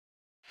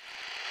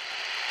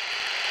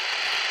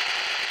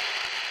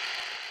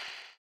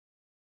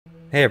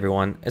Hey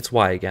everyone, it's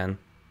Y again.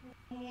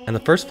 And the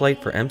first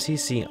flight for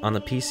MCC on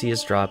the PC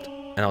has dropped,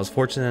 and I was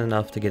fortunate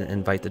enough to get an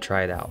invite to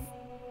try it out.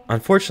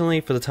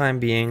 Unfortunately, for the time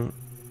being,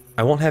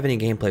 I won't have any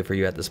gameplay for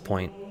you at this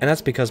point, and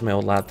that's because my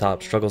old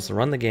laptop struggles to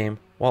run the game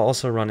while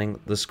also running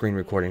the screen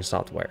recording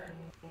software.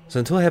 So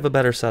until I have a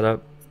better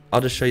setup,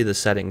 I'll just show you the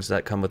settings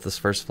that come with this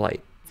first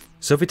flight.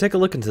 So if we take a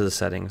look into the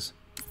settings,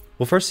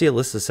 we'll first see a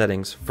list of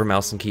settings for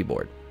mouse and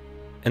keyboard.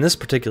 In this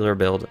particular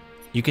build,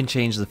 you can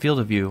change the field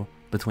of view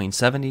between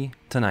 70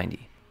 to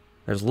 90.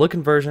 There's look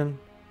inversion,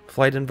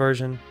 flight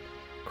inversion,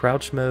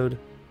 crouch mode,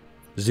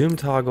 zoom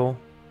toggle,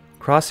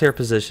 crosshair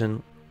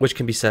position, which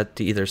can be set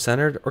to either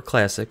centered or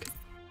classic,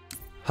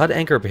 HUD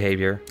anchor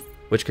behavior,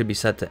 which could be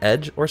set to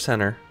edge or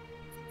center,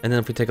 and then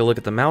if we take a look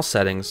at the mouse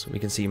settings, we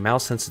can see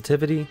mouse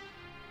sensitivity,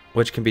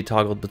 which can be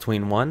toggled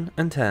between 1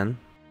 and 10,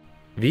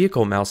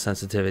 vehicle mouse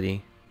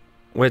sensitivity,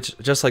 which,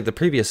 just like the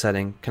previous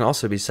setting, can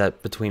also be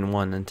set between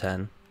 1 and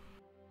 10.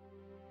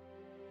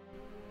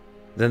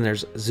 Then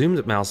there's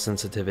zoomed mouse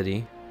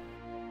sensitivity,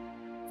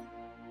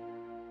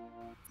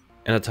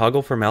 and a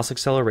toggle for mouse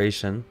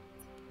acceleration,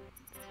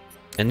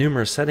 and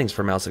numerous settings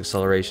for mouse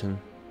acceleration,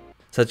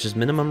 such as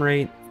minimum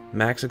rate,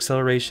 max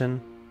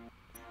acceleration,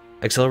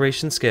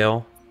 acceleration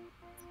scale,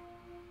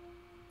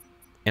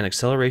 and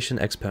acceleration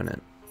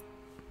exponent.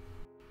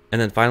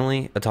 And then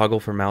finally, a toggle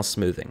for mouse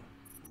smoothing.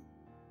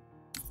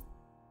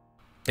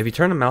 If you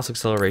turn the mouse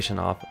acceleration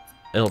off,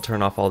 it'll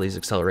turn off all these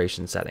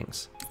acceleration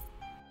settings.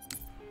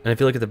 And if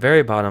you look at the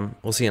very bottom,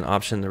 we'll see an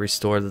option to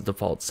restore the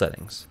default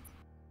settings.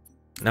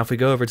 Now if we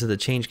go over to the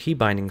change key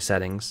binding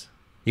settings,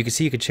 you can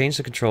see you can change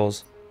the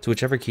controls to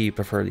whichever key you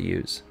prefer to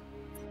use.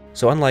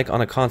 So unlike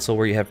on a console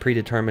where you have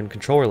predetermined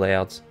controller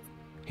layouts,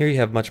 here you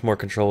have much more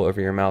control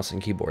over your mouse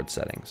and keyboard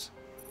settings.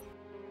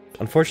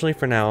 Unfortunately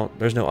for now,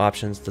 there's no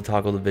options to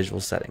toggle the visual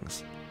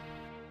settings.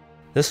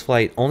 This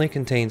flight only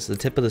contains the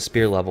tip of the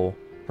spear level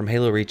from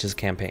Halo Reach's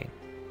campaign.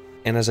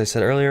 And as I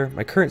said earlier,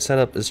 my current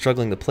setup is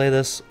struggling to play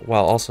this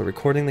while also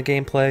recording the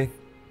gameplay,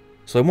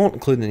 so I won't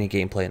include any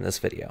gameplay in this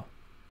video.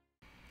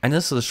 And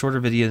this is a shorter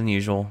video than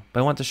usual,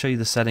 but I want to show you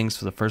the settings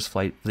for the first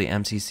flight for the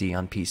MCC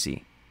on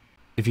PC.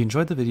 If you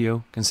enjoyed the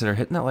video, consider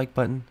hitting that like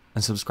button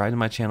and subscribe to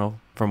my channel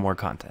for more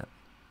content.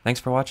 Thanks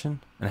for watching,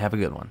 and have a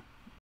good one.